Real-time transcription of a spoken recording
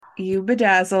You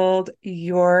bedazzled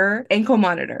your ankle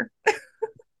monitor.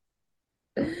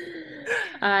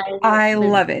 I I live.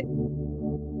 love it.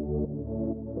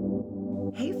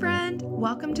 Hey, friend.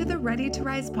 Welcome to the Ready to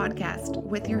Rise podcast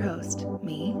with your host,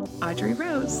 me, Audrey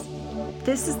Rose.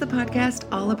 This is the podcast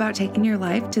all about taking your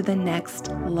life to the next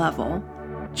level.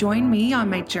 Join me on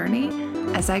my journey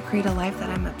as I create a life that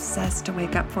I'm obsessed to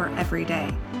wake up for every day.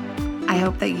 I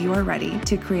hope that you are ready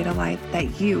to create a life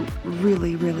that you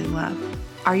really, really love.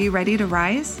 Are you ready to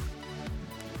rise?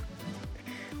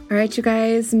 All right, you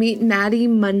guys, meet Maddie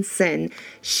Munson.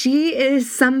 She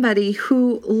is somebody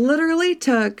who literally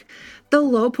took the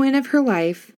low point of her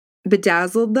life,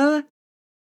 bedazzled the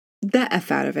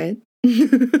F out of it,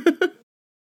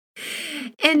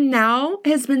 and now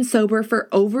has been sober for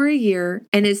over a year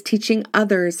and is teaching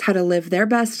others how to live their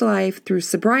best life through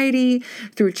sobriety,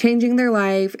 through changing their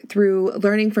life, through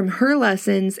learning from her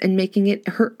lessons and making it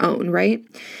her own, right?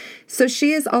 So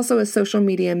she is also a social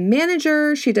media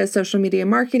manager. She does social media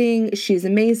marketing. She's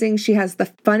amazing. She has the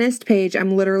funnest page.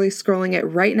 I'm literally scrolling it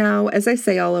right now as I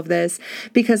say all of this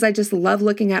because I just love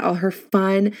looking at all her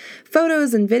fun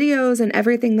photos and videos and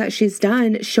everything that she's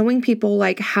done, showing people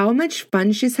like how much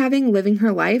fun she's having living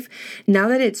her life now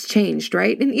that it's changed,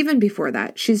 right? And even before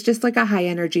that, she's just like a high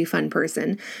energy, fun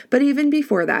person. But even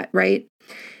before that, right?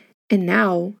 And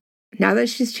now that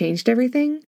she's changed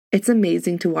everything, it's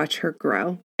amazing to watch her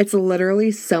grow. It's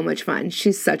literally so much fun.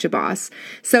 She's such a boss.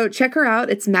 So check her out.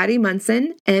 It's Maddie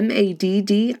Munson,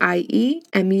 MaddieMunson.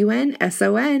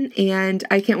 And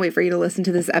I can't wait for you to listen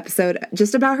to this episode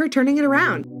just about her turning it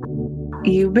around.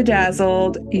 You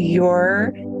bedazzled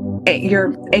your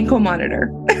ankle monitor.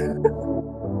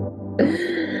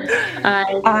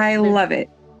 I love it.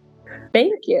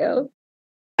 Thank you.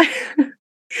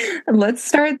 Let's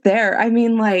start there. I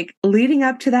mean, like leading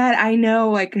up to that, I know,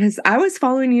 like, because I was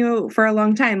following you for a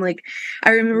long time. Like, I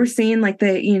remember seeing, like,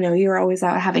 you were always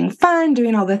out having fun,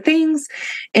 doing all the things.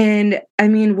 And I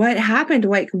mean, what happened?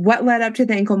 Like, what led up to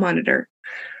the ankle monitor?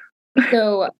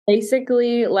 So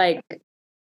basically, like,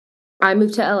 I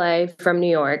moved to LA from New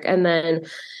York, and then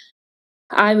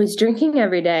I was drinking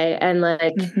every day, and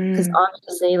like, because Mm-hmm.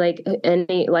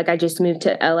 obviously, I just moved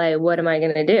to LA. What am I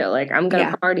gonna do? Like, I'm gonna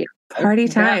Yeah, party. party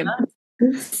Duh. time.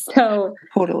 So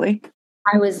Totally.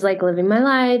 I was like living my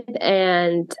life,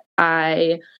 and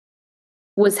I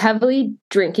was heavily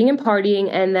drinking and partying,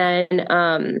 and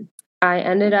then I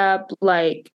ended up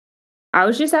like I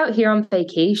was just out here on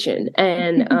vacation,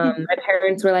 and my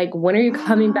parents were like, "When are you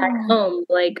coming back home?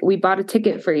 Like, we bought a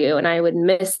ticket for you," and I would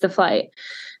miss the flight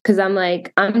because I'm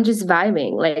like, I'm just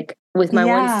vibing like with my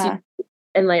one suit Yeah.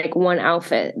 and like one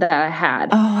outfit that I had.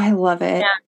 Oh, I love Yeah. it.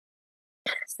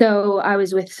 So I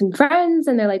was with some friends,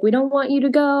 and they're like, "We don't want you to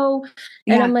go,"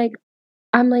 and Yeah.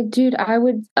 I'm like, dude, I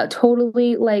would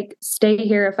totally like stay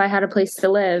here if I had a place to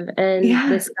live. And Yeah.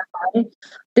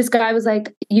 this guy was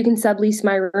like, you can sublease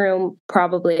my room,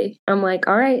 probably. I'm like,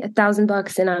 all right,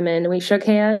 $1,000, and I'm in. And we shook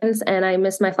hands, and I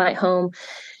missed my flight home.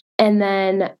 And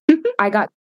then I got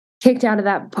kicked out of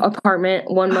that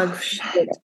apartment one Oh, month shit.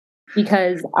 later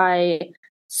because I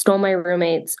stole my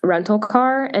roommate's rental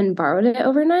car and borrowed it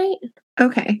overnight.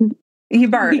 Okay. You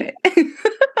borrowed it.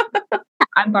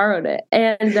 I borrowed it,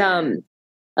 and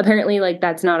apparently like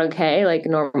that's not okay, like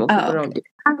normal people Oh, don't do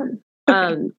that.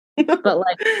 okay. But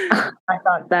like I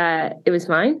thought that it was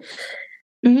fine, so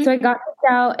Hmm. I got kicked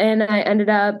out, and I ended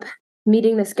up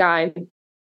meeting this guy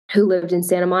who lived in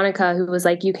Santa Monica, who was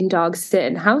like, you can dog sit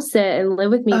and house sit and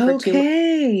live with me for 2 months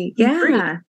Okay. for free.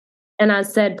 Yeah. And I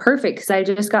said perfect, because I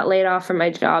just got laid off from my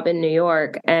job in New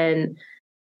York, and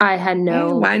I had Hey,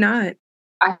 no why not?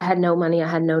 I had no money, I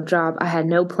had no job, I had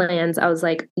no plans. I was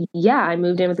like, yeah, I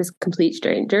moved in with this complete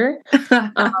stranger.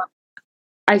 um,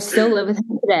 I still live with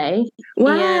him today.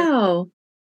 And Wow.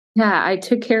 yeah, I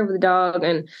took care of the dog,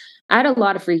 and I had a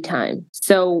lot of free time.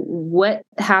 So what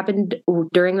happened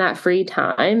during that free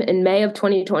time in May of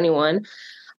 2021,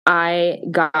 I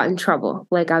got in trouble.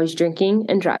 Like I was drinking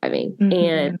and driving,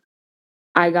 and Hmm.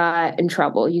 I got in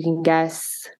trouble. You can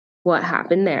guess what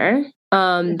happened there.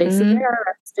 Basically I Hmm. got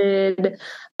arrested.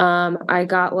 I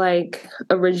got like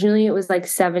originally it was like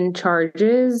 7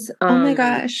 charges. Oh my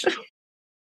gosh.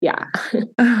 Yeah.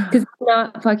 Because it's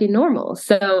not fucking normal.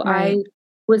 So I Right.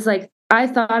 was like, I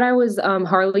thought I was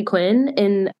Harley Quinn,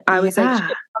 and I was like Yeah.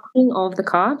 shit talking all of the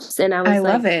cops, and I I was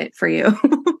love like, it for you.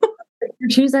 your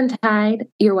shoes untied,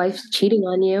 your wife's cheating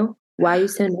on you. Why are you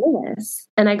so nervous?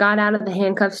 And I got out of the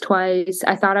handcuffs twice.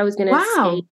 I thought I was gonna Wow.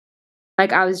 escape.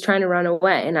 Like I was trying to run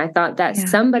away, and I thought that Yeah.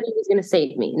 somebody was gonna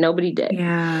save me. Nobody did.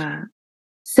 Yeah.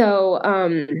 So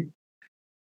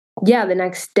yeah, the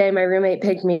next day my roommate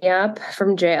picked me up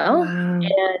from jail Wow.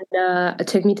 and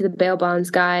took me to the bail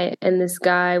bonds guy. And this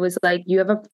guy was like, you have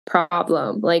a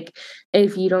problem. Like,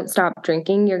 if you don't stop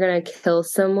drinking, you're going to kill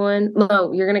someone.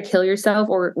 No, you're going to kill yourself,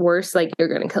 or worse, like you're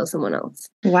going to kill someone else.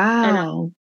 And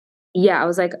Wow. I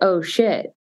was like, oh shit.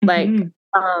 Like,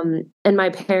 and my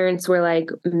parents were like,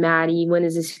 Maddie, when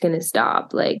is this going to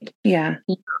stop? Like, yeah,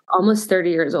 you're almost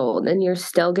 30 years old and you're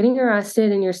still getting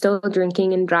arrested and you're still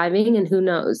drinking and driving, and who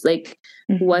knows, like,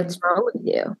 what's wrong with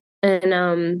you?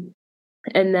 And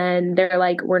then they're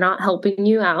like, we're not helping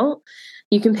you out.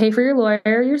 You can pay for your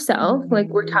lawyer yourself. Like,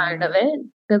 we're tired of it.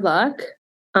 Good luck.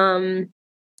 And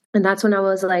that's when I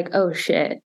was like, oh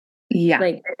shit. Yeah.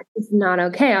 Like, it's not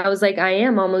okay. I was like, I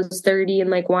am almost 30 and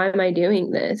like, why am I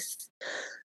doing this?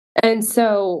 And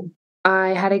so I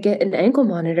had to get an ankle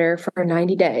monitor for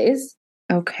 90 days.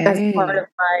 Okay. As part of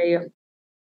my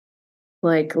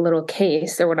like little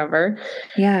case or whatever.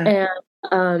 Yeah.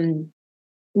 And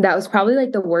that was probably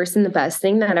like the worst and the best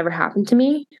thing that ever happened to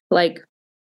me. Like,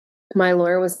 my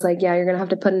lawyer was like, yeah, you're going to have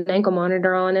to put an ankle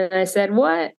monitor on. And I said,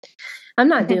 what? I'm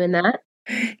not doing that.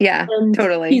 Yeah, And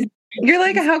totally. You're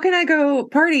like, how can I go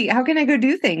party? How can I go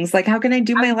do things? Like, how can I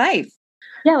do my life?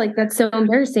 Yeah, like, that's so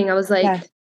embarrassing. I was like,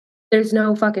 there's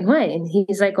no fucking way. And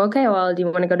he's like, okay, well, do you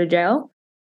want to go to jail?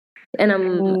 And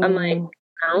I'm like,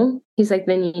 no. He's like,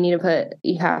 then you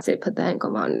have to put the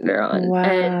ankle monitor on. Wow.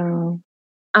 And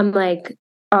I'm like,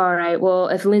 all right, well,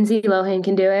 if Lindsay Lohan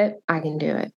can do it, I can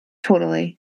do it.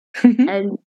 Totally.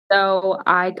 And so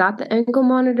I got the ankle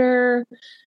monitor.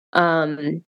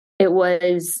 It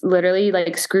was literally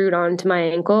like screwed onto my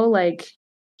ankle. Like,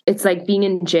 it's like being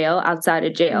in jail outside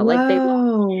of jail.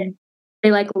 Whoa. Like,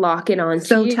 they like lock it on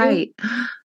so you. Tight.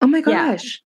 Oh my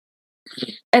gosh.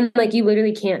 Yeah. And like, you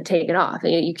literally can't take it off.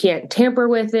 You can't tamper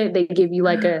with it. They give you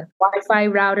like a Wi-Fi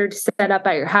router to set up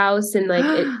at your house, and like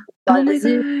it oh my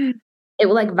God. It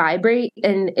will like vibrate,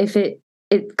 and if it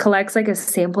collects like a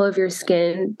sample of your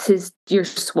skin to your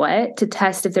sweat to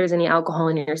test if there's any alcohol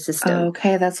in your system.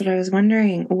 Okay, that's what I was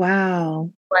wondering.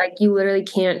 Wow. Like, you literally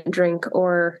can't drink,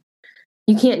 or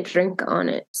you can't drink on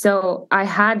it. So I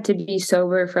had to be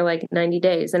sober for like 90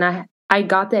 days. And I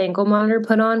got the ankle monitor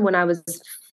put on when I was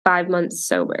 5 months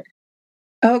sober.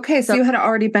 Okay, so you had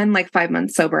already been like 5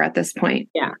 months sober at this point.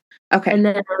 Yeah. Okay. And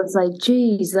then I was like,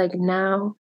 geez, like,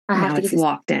 now I have to get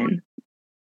locked in.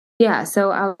 Yeah. So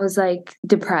I was like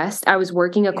depressed. I was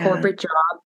working a corporate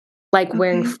job, like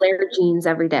wearing flare jeans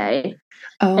every day.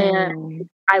 Oh. And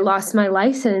I lost my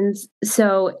license.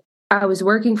 So I was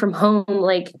working from home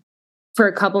like for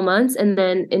a couple months. And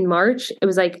then in March, it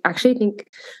was like, actually, I think,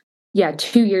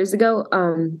 2 years ago,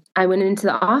 I went into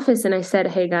the office and I said,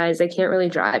 hey guys, I can't really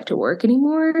drive to work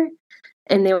anymore.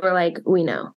 And they were like, we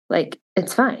know, like,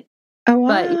 it's fine. Oh, wow.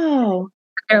 But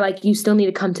they're like, you still need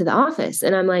to come to the office.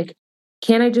 And I'm like,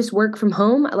 can't I just work from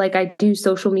home? Like, I do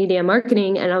social media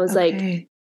marketing. And I was like,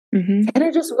 can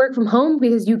I just work from home?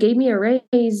 Because you gave me a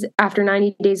raise after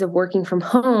 90 days of working from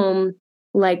home.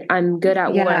 Like, I'm good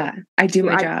at work. I do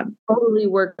my job. Totally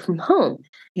work from home.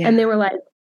 Yeah. And they were like,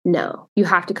 no, you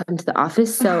have to come to the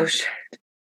office. So,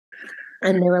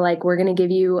 and they were like, we're going to give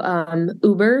you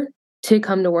Uber to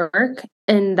come to work.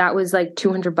 And that was like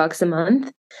 $200 a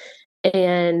month.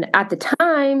 And at the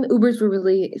time, Ubers were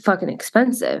really fucking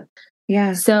expensive.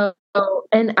 Yeah. So,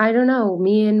 and I don't know,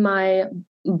 me and my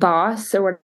boss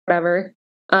or whatever,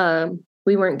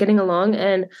 we weren't getting along.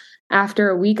 And after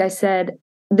a week, I said,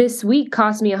 this week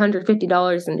cost me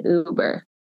 $150 in Uber.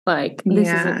 Like, this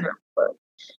isn't work.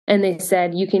 And they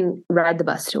said, you can ride the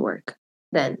bus to work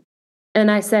then.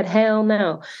 And I said, hell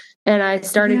no. And I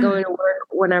started going to work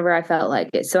whenever I felt like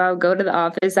it. So I would go to the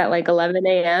office at like 11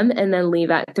 a.m. and then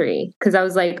leave at 3 because I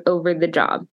was like over the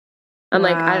job. I'm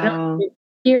like, I don't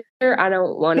here. I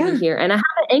don't want to be here. And I have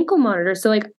an ankle monitor. So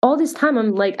like all this time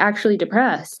I'm like actually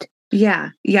depressed. Yeah.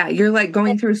 Yeah. You're like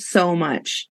going through so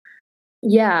much.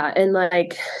 Yeah. And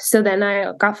like, so then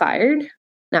I got fired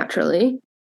naturally.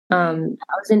 I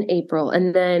was in April,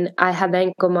 and then I had the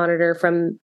ankle monitor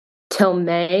from till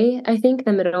May, I think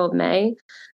the middle of May.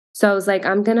 So I was like,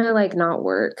 I'm going to like not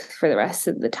work for the rest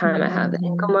of the time I have the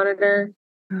ankle monitor.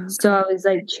 So I was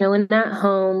like chilling at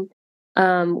home,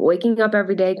 waking up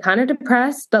every day, kind of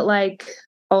depressed, but like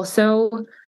also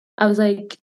I was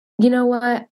like, you know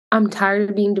what? I'm tired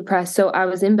of being depressed. So I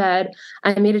was in bed.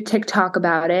 I made a TikTok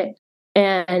about it,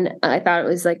 and I thought it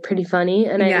was like pretty funny.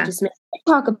 And I just made a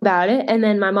TikTok about it. And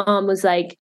then my mom was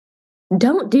like,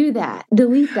 don't do that.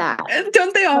 Delete that.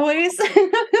 Don't they always?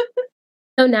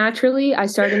 So naturally, I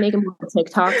started making more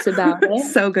TikToks about it.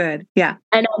 So good. Yeah.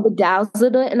 And I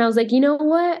bedazzled it. And I was like, you know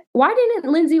what? Why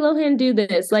didn't Lindsay Lohan do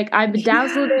this? Like, I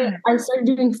bedazzled it. I started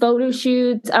doing photo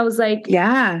shoots. I was like,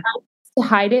 yeah. I used to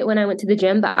hide it when I went to the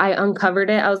gym, but I uncovered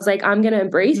it. I was like, I'm going to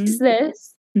embrace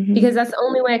this because that's the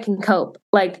only way I can cope.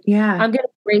 Like, yeah. I'm going to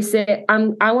embrace it.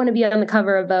 I want to be on the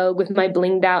cover of Vogue with my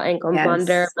blinged out ankle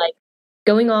monitor, like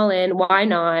going all in. Why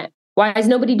not? Why is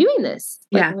nobody doing this?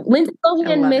 Like, Lindsay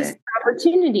Lohan missed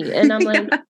opportunity. And I'm like,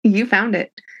 you found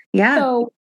it. Yeah.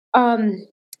 So,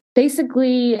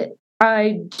 basically,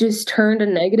 I just turned a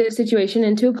negative situation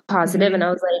into a positive, and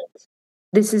I was like,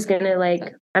 this is gonna,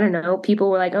 like, I don't know, people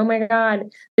were like, oh my God,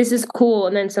 this is cool.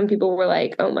 And then some people were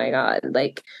like, oh my God,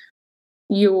 like,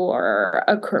 you're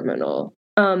a criminal.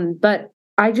 But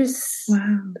I just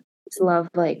love,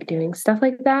 like, doing stuff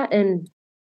like that. And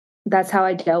that's how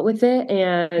I dealt with it.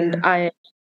 And I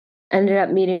ended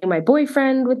up meeting my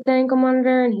boyfriend with the ankle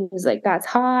monitor, and he was like, that's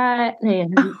hot.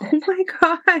 And oh my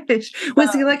gosh.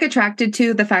 Was he like attracted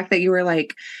to the fact that you were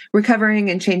like recovering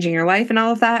and changing your life and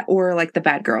all of that, or like the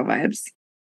bad girl vibes?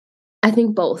 I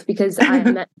think both, because I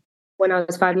met when I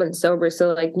was 5 months sober.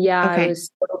 So like, I was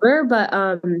sober,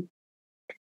 but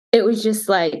it was just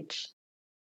like,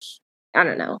 I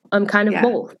don't know. I'm kind of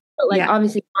both. But like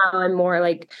obviously now I'm more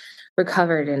like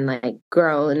recovered and like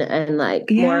grown and like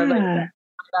more like a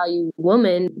value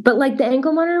woman. But like the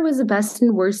ankle monitor was the best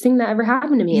and worst thing that ever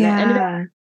happened to me. And I ended up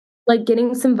like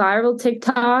getting some viral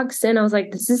TikToks, and I was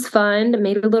like, this is fun. I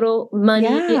made a little money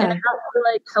and I got to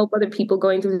like help other people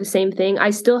going through the same thing.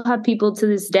 I still have people to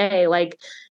this day like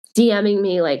DMing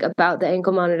me like about the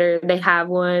ankle monitor. They have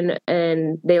one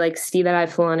and they like see that I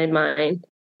flaunted mine.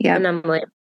 Yeah. And I'm like,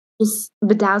 just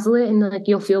bedazzle it and like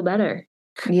you'll feel better.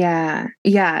 Yeah.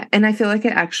 Yeah. And I feel like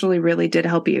it actually really did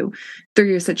help you through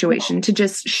your situation to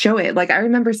just show it. Like I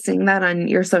remember seeing that on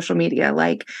your social media.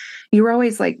 Like you were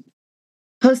always like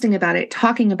posting about it,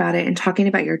 talking about it, and talking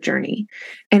about your journey.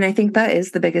 And I think that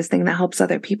is the biggest thing that helps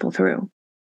other people through.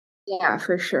 Yeah,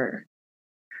 for sure.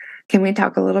 Can we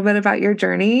talk a little bit about your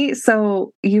journey?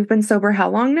 So you've been sober how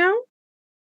long now?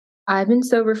 I've been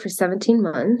sober for 17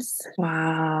 months.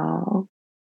 Wow.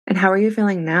 And how are you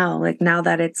feeling now? Like now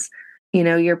that it's, you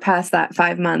know, you're past that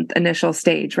 5-month initial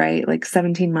stage, right? Like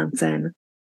 17 months in.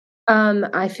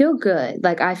 I feel good.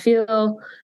 Like I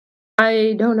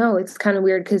don't know. It's kind of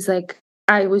weird because like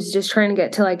I was just trying to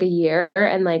get to like a year,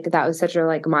 and like that was such a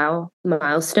like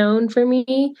milestone for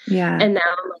me. Yeah. And now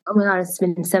I'm like, oh my God, it's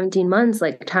been 17 months.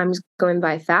 Like time's going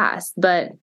by fast.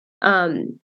 But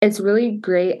it's really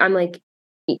great. I'm like,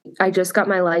 I just got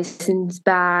my license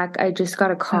back. I just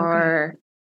got a car.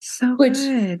 So which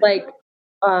good. like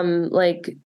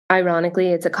ironically,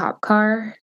 it's a cop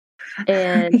car.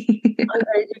 And I'm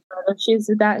ready to go to shoes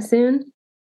with that soon.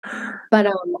 But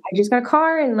I just got a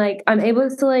car, and like I'm able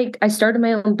to like I started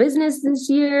my own business this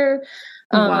year.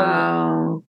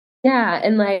 Wow. Yeah,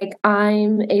 and like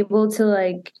I'm able to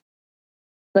like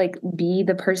be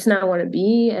the person I want to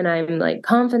be, and I'm like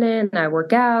confident, and I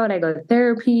work out, I go to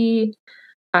therapy.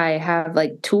 I have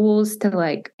like tools to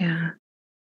like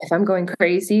if I'm going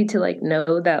crazy to like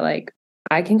know that like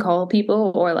I can call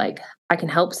people or like I can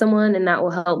help someone and that will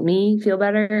help me feel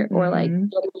better or like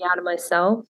get me out of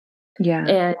myself. Yeah.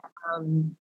 And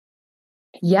I'm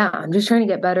just trying to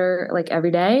get better like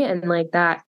every day, and like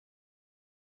that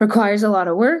requires a lot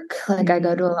of work. Like I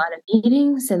go to a lot of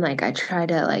meetings, and like I try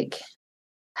to like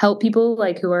help people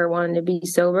like who are wanting to be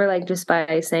sober, like just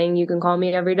by saying you can call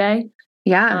me every day.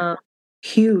 Yeah.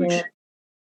 Huge.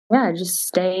 Just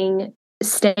staying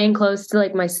close to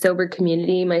like my sober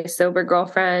community, my sober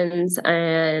girlfriends,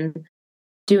 and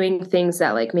doing things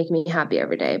that like make me happy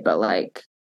every day. But like,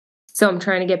 so I'm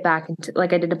trying to get back into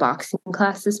like I did a boxing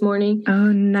class this morning.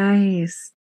 Oh,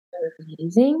 nice. It was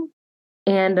amazing.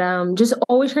 And just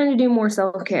always trying to do more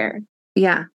self-care.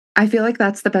 Yeah. I feel like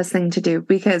that's the best thing to do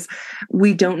because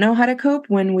we don't know how to cope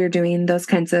when we're doing those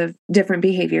kinds of different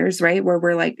behaviors, right? Where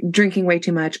we're like drinking way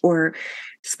too much or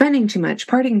spending too much,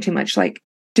 partying too much, like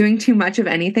doing too much of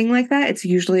anything like that. It's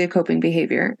usually a coping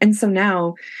behavior. And so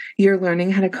now you're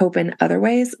learning how to cope in other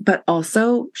ways, but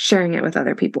also sharing it with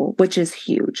other people, which is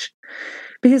huge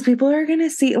because people are going to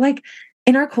see, like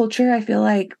in our culture, I feel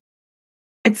like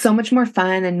it's so much more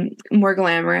fun and more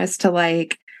glamorous to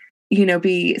like, you know,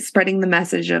 be spreading the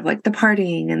message of like the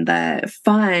partying and the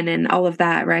fun and all of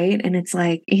that, right? And it's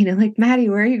like, you know, like, Maddie,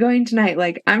 where are you going tonight?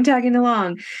 Like, I'm tagging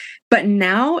along. But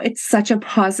now it's such a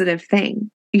positive thing.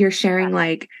 You're sharing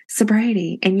like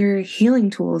sobriety and your healing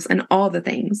tools and all the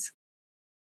things.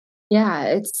 Yeah,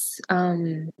 it's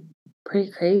pretty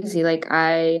crazy. Like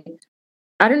I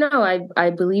don't know. I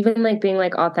believe in like being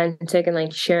like authentic and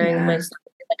like sharing my story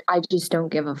I just don't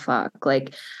give a fuck.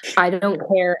 Like, I don't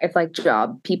care if like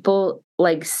job people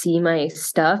like see my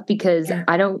stuff because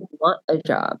I don't want a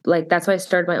job. Like, that's why I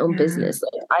started my own business.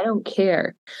 Like, I don't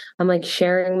care. I'm like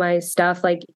sharing my stuff.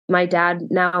 Like, my dad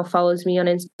now follows me on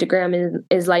Instagram and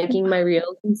is liking my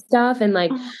reels and stuff. And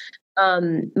like,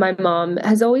 my mom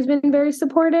has always been very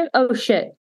supportive. Oh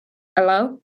shit.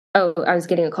 Hello? Oh, I was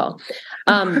getting a call.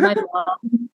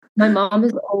 My mom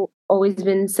has always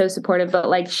been so supportive, but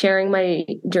like sharing my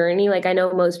journey, like I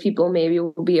know most people maybe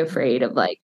will be afraid of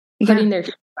like putting their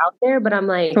shit out there, but I'm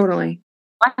like, totally.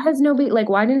 Why has nobody like?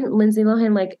 Why didn't Lindsay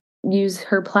Lohan like use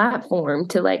her platform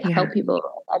to like help people?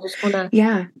 I just want to.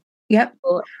 Yeah. Yep.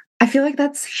 I feel like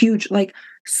that's huge. Like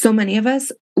so many of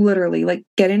us literally like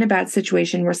get in a bad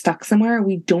situation. We're stuck somewhere.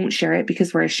 We don't share it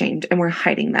because we're ashamed and we're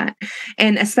hiding that.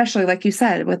 And especially like you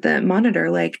said, with the monitor,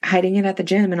 like hiding it at the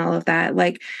gym and all of that,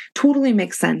 like totally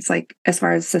makes sense. Like as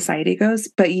far as society goes,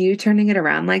 but you turning it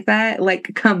around like that,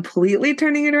 like completely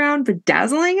turning it around,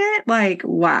 bedazzling it, like,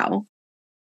 wow.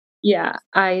 Yeah.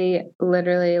 I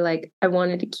literally like, I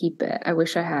wanted to keep it. I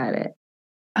wish I had it.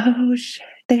 Oh shit.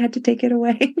 They had to take it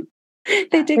away.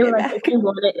 They take it back. If you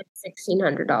want it, it's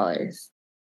 $1,600.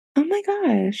 Oh my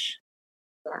gosh.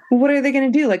 What are they going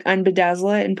to do? Like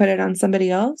unbedazzle it and put it on somebody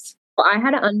else? Well, I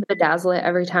had to unbedazzle it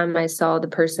every time I saw the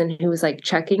person who was like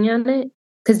checking on it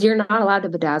because you're not allowed to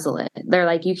bedazzle it. They're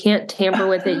like, you can't tamper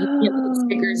with it. You can't put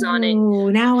stickers on it. Oh,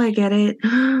 now I get it.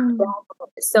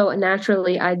 So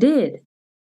naturally, I did.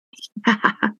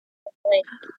 Like,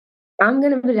 I'm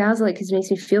going to bedazzle it because it makes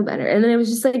me feel better. And then it was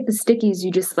just like the stickies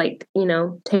you just like,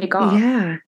 take off.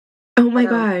 Yeah. Oh my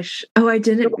gosh. Oh, I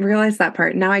didn't realize that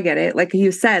part. Now I get it. Like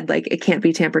you said, like it can't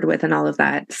be tampered with and all of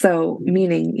that. So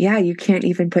meaning, yeah, you can't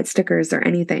even put stickers or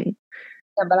anything.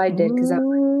 Yeah, but I did because I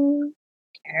don't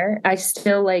care. I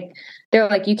still like, they're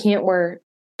like, you can't wear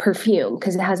perfume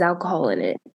because it has alcohol in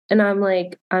it. And I'm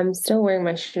like, I'm still wearing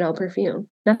my Chanel perfume.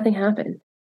 Nothing happened.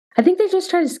 I think they just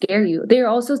try to scare you. They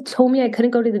also told me I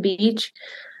couldn't go to the beach.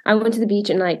 I went to the beach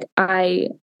and like I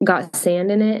got sand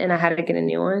in it and I had to get a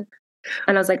new one.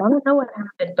 And I was like, I don't know what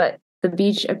happened, but the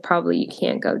beach probably you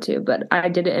can't go to, but I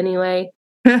did it anyway.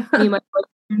 me,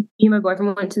 and my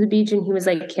boyfriend went to the beach and he was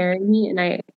like carrying me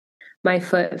and my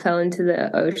foot fell into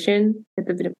the ocean at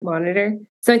the monitor.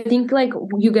 So I think like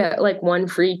you get like one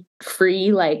free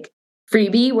like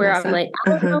freebie where I'm like,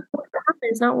 I don't know what happened.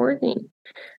 It's not working.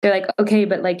 They're like, okay,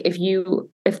 but like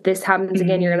if this happens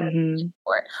again, you're gonna pay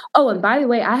for it. Oh, and by the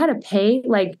way, I had to pay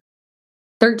like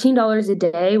 $13 a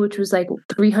day, which was like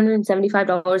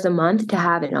 $375 a month to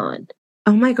have it on.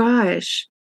 Oh my gosh.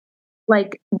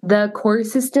 Like the court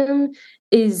system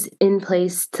is in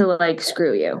place to like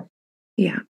screw you.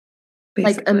 Yeah.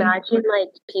 Basically. Like imagine like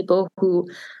people who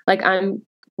like I'm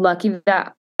lucky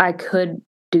that I could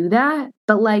do that,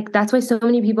 but like that's why so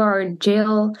many people are in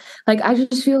jail. Like I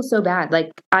just feel so bad. Like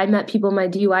I met people in my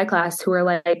DUI class who are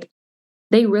like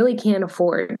they really can't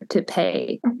afford to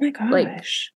pay. Oh my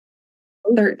gosh.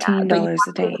 Like $13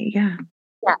 a day. Yeah.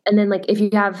 Yeah. And then like if you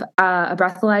have a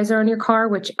breathalyzer on your car,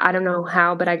 which I don't know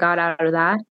how, but I got out of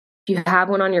that. If you have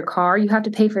one on your car, you have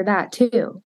to pay for that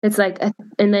too. It's like,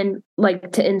 and then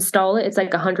like to install it, it's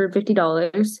like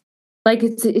 $150. Like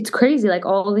it's crazy. Like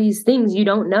all these things you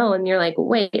don't know. And you're like,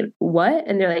 wait, what?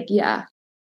 And they're like, yeah.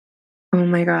 Oh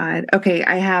my God. Okay.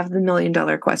 I have the $1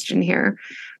 million question here.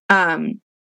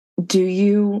 Do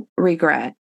you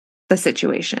regret the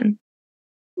situation?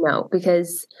 No,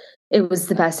 because it was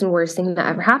the best and worst thing that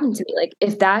ever happened to me. Like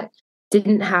if that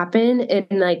didn't happen and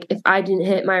like if I didn't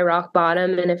hit my rock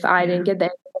bottom and if I didn't get the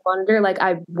monitor, like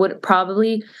I would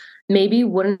probably maybe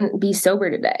wouldn't be sober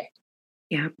today.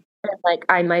 Yeah. Like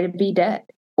I might be dead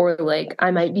or like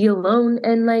I might be alone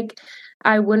and like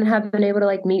I wouldn't have been able to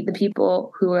like meet the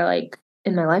people who are like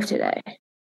in my life today.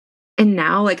 And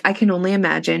now like I can only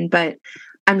imagine, but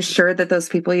I'm sure that those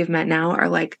people you've met now are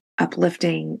like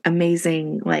uplifting,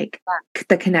 amazing. Like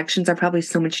the connections are probably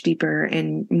so much deeper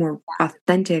and more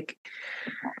authentic.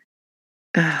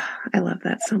 I love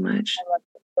that so much. I love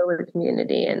the sober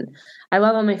community and I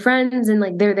love all my friends and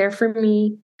like they're there for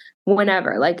me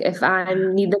whenever. Like if I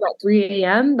need them at 3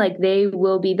 a.m., like they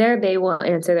will be there. They will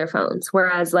answer their phones.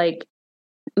 Whereas like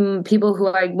people who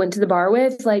I went to the bar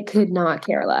with like could not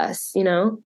care less, you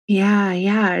know? Yeah.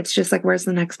 Yeah. It's just like, where's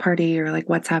the next party or like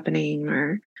what's happening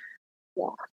or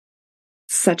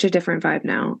such a different vibe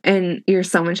now. And you're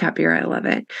so much happier. I love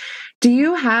it. Do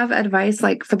you have advice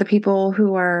like for the people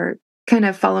who are kind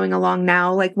of following along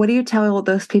now? Like, what do you tell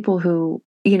those people who,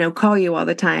 call you all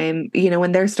the time,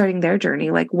 when they're starting their journey?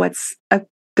 Like, what's a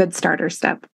good starter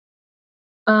step?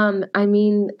 I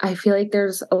mean, I feel like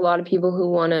there's a lot of people who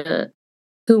want to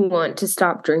who want to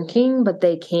stop drinking, but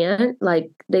they can't. Like,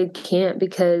 they can't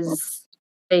because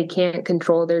they can't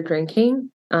control their drinking.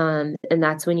 And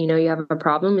that's when you know you have a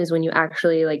problem, is when you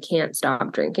actually like can't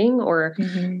stop drinking. Or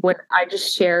when I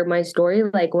just share my story,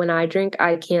 like when I drink,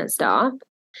 I can't stop.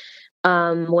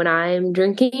 When I'm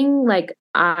drinking, like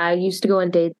I used to go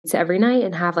on dates every night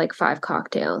and have like 5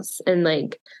 cocktails and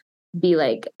like be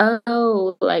like,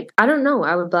 oh, like I don't know,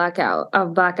 I would black out. I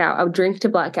would drink to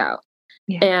black out.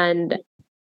 Yeah. And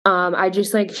I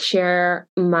just like share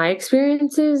my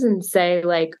experiences and say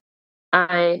like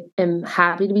I am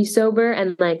happy to be sober,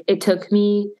 and like it took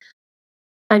me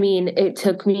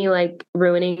like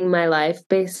ruining my life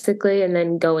basically, and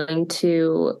then going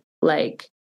to like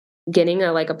getting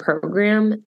a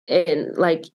program, and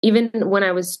like even when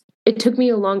it took me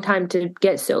a long time to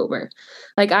get sober.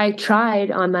 Like I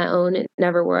tried on my own, it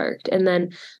never worked. And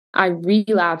then I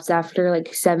relapsed after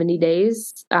like 70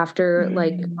 days after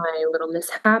like my little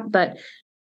mishap. But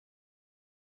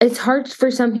it's hard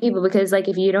for some people because like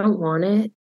if you don't want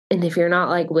it, and if you're not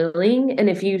like willing, and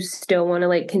if you still want to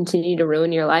like continue to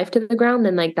ruin your life to the ground,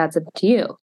 then like that's up to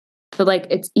you. But like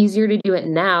it's easier to do it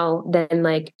now than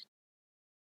like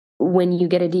when you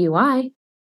get a DUI.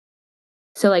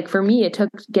 So like for me, it took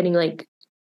getting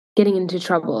into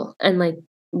trouble and like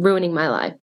ruining my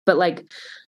life. But like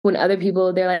when other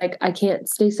people, they're like, I can't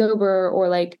stay sober, or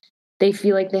like they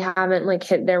feel like they haven't like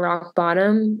hit their rock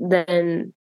bottom,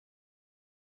 then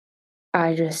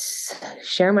I just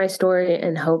share my story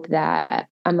and hope that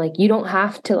I'm like, you don't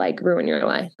have to like ruin your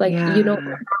life. Like you don't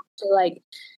have to like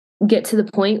get to the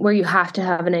point where you have to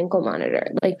have an ankle monitor.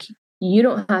 Like you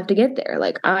don't have to get there.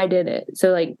 Like I did it.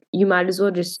 So like you might as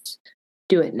well just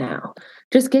do it now.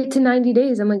 Just get to 90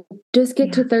 days. I'm like, just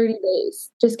get to 30 days.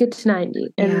 Just get to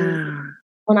 90. And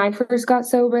when I first got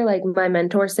sober, like my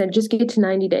mentor said, just get to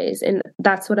 90 days. And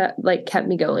that's what like kept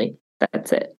me going.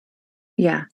 That's it.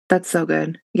 Yeah, that's so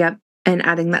good. Yep. And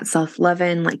adding that self-love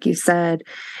in, like you said.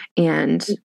 And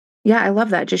yeah, I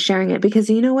love that. Just sharing it, because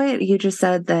you know what? You just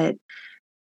said that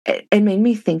it made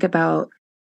me think about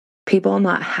people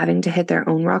not having to hit their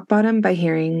own rock bottom by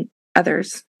hearing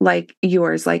others like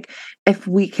yours. Like if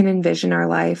we can envision our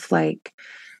life like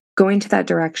going to that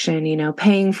direction, you know,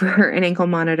 paying for an ankle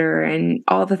monitor and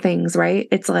all the things, right?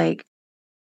 It's like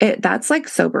that's like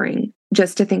sobering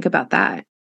just to think about that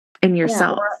in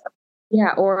yourself.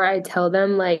 Or I tell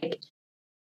them like,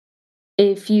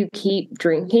 if you keep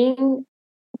drinking,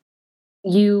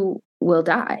 you will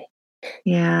die.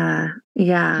 Yeah.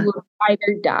 You will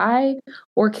either die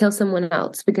or kill someone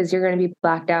else, because you're going to be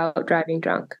blacked out driving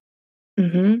drunk.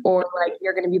 Or like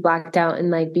you're going to be blacked out and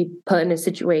like be put in a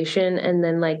situation and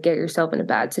then like get yourself in a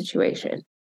bad situation.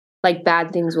 Like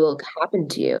bad things will happen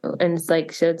to you. And it's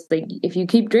like, so it's like, if you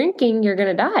keep drinking, you're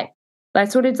going to die.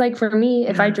 That's what it's like for me.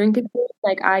 If I drink it,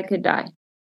 like I could die.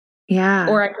 Yeah.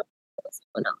 Or I could kill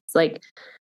someone else. Like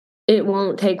it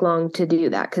won't take long to do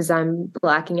that because I'm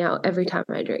blacking out every time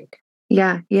I drink.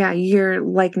 Yeah. You're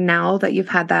like, now that you've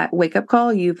had that wake up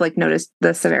call, you've like noticed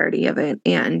the severity of it,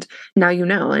 and now you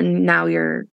know, and now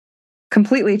you're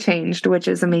completely changed, which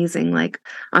is amazing, like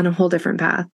on a whole different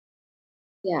path.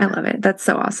 Yeah. I love it. That's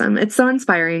so awesome. It's so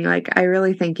inspiring. Like, I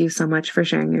really thank you so much for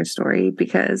sharing your story,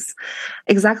 because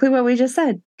exactly what we just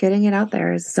said, getting it out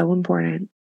there is so important.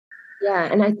 Yeah.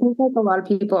 And I think like a lot of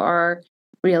people are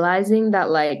realizing that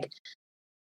like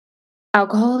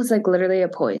alcohol is like literally a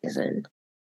poison.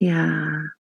 Yeah.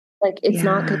 Like it's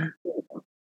not good.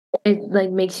 It like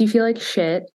makes you feel like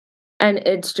shit. And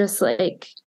it's just like,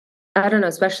 I don't know,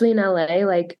 especially in LA,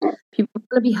 like people want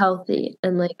to be healthy,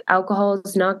 and like alcohol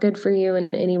is not good for you in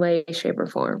any way, shape, or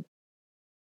form.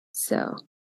 So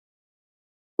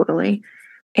totally.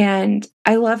 And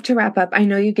I love to wrap up. I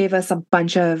know you gave us a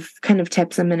bunch of kind of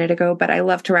tips a minute ago, but I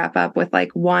love to wrap up with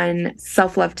like one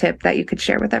self-love tip that you could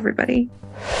share with everybody.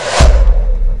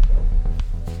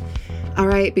 All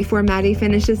right, before Maddie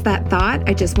finishes that thought,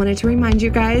 I just wanted to remind you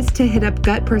guys to hit up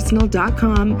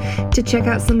gutpersonal.com to check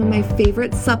out some of my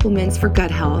favorite supplements for gut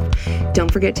health.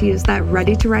 Don't forget to use that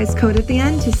Ready to Rise code at the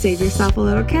end to save yourself a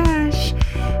little cash.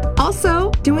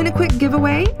 Also, doing a quick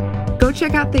giveaway. Go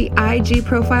check out the IG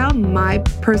profile, my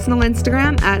personal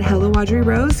Instagram at Hello Audrey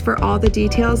Rose for all the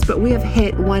details, but we have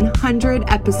hit 100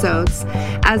 episodes,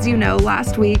 as you know,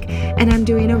 last week, and I'm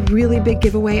doing a really big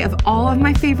giveaway of all of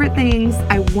my favorite things.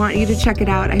 I want you to check it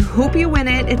out. I hope you win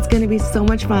it. It's going to be so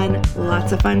much fun.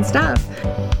 Lots of fun stuff.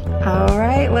 All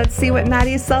right, let's see what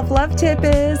Maddie's self-love tip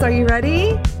is. Are you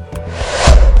ready?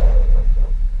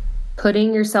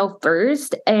 Putting yourself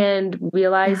first and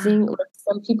realizing like,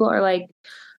 some people are like,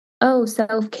 oh,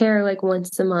 self-care like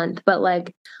once a month, but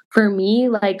like for me,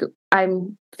 like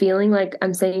I'm feeling like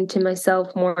I'm saying to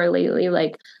myself more lately,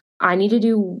 like I need to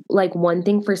do like one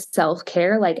thing for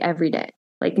self-care, like every day,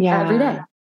 every day.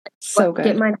 So good.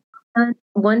 Get my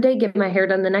one day, get my hair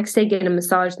done the next day, get a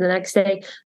massage the next day,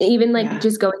 even like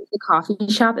just going to the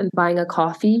coffee shop and buying a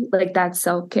coffee, like that's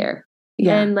self-care.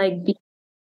 And like be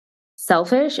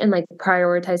selfish and like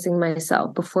prioritizing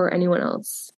myself before anyone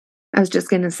else. I was just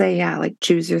going to say, like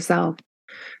choose yourself.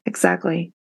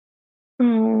 Exactly.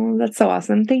 Oh, that's so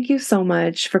awesome. Thank you so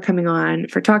much for coming on,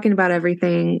 for talking about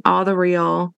everything, all the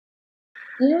real.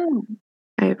 Yeah.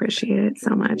 I appreciate it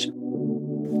so much.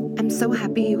 I'm so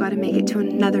happy you got to make it to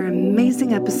another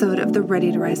amazing episode of the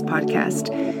Ready to Rise podcast.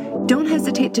 Don't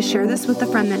hesitate to share this with a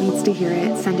friend that needs to hear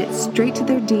it. Send it straight to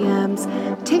their DMs.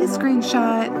 Take a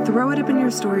screenshot, throw it up in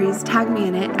your stories, tag me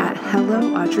in it at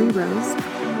Hello Audrey Rose.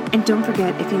 And don't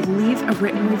forget, if you leave a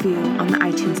written review on the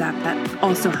iTunes app, that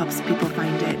also helps people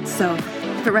find it. So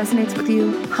if it resonates with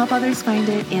you, help others find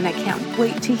it. And I can't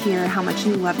wait to hear how much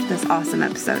you loved this awesome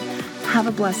episode. Have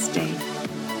a blessed day.